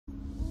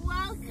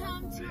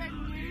to a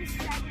new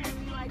segment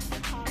we like to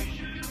call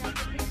Keeping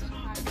Up with the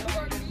Chicago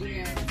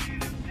Armenians.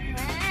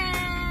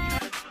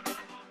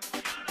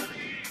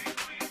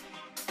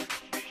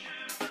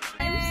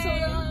 I'm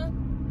Sora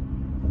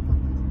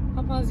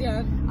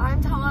Papazian.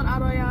 I'm Talat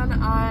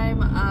Aroyan.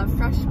 I'm a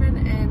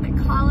freshman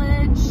in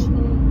college.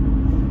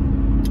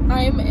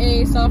 I'm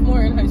a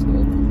sophomore in high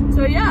school.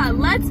 So yeah,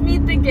 let's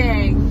meet the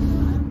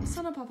gang.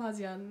 Sana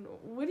Papazian,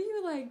 what do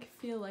you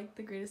feel like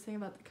the greatest thing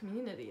about the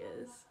community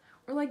is?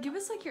 Or give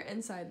us your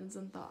insights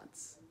and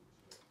thoughts.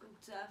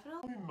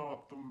 Definitely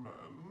not the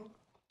men.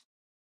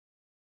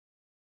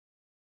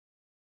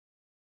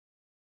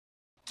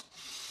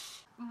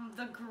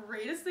 The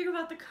greatest thing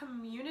about the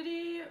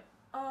community,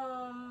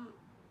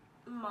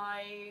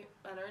 my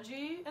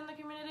energy in the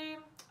community.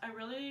 I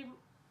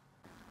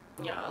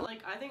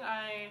think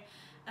I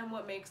am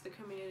what makes the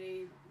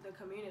community the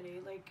community.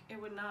 It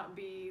would not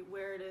be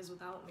where it is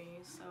without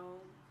me,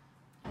 so.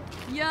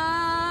 Yeah!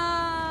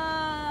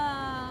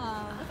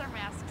 With our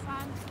masks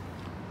on.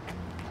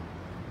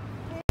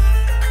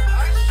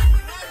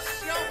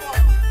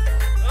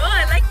 Oh,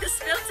 I like this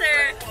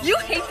filter. You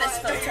hate this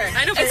filter.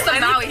 I know, it's the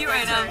Maui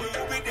right now.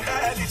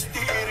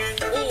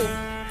 Oh.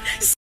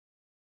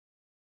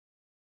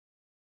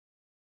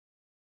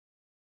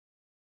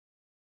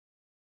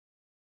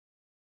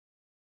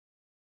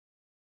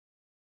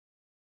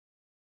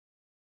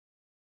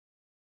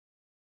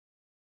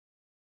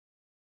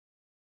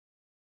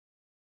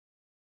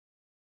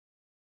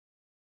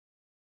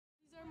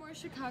 These are more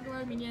Chicago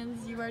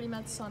Armenians. You've already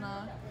met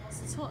Sona.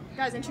 So,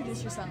 guys,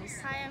 introduce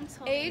yourselves. Hi, I'm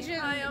Tony. Age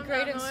and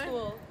grade in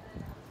school.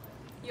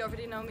 You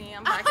already know me.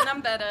 I'm back and I'm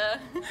better.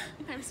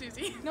 I'm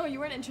Susie. No, you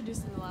weren't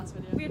introduced in the last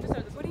video. We have to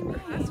start this. What do you mean?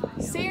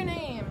 Say your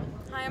name.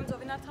 Hi, I'm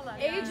Dovina Talat.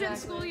 Age and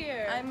school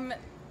year. I'm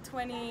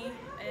 20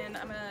 and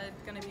I'm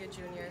gonna be a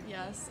junior.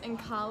 Yes, in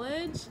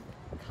college,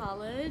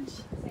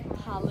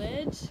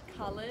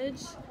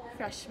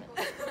 freshman.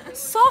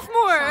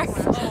 Sophomore!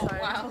 Oh,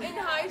 wow. In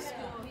high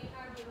school.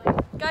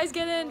 Guys,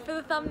 get in for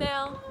the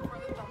thumbnail.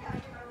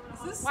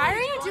 Why are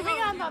you doing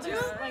it on the other?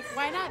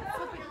 Why not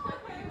flip it?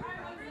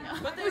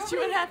 But you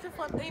would have to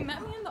flip. They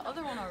met me in the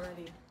other one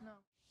already.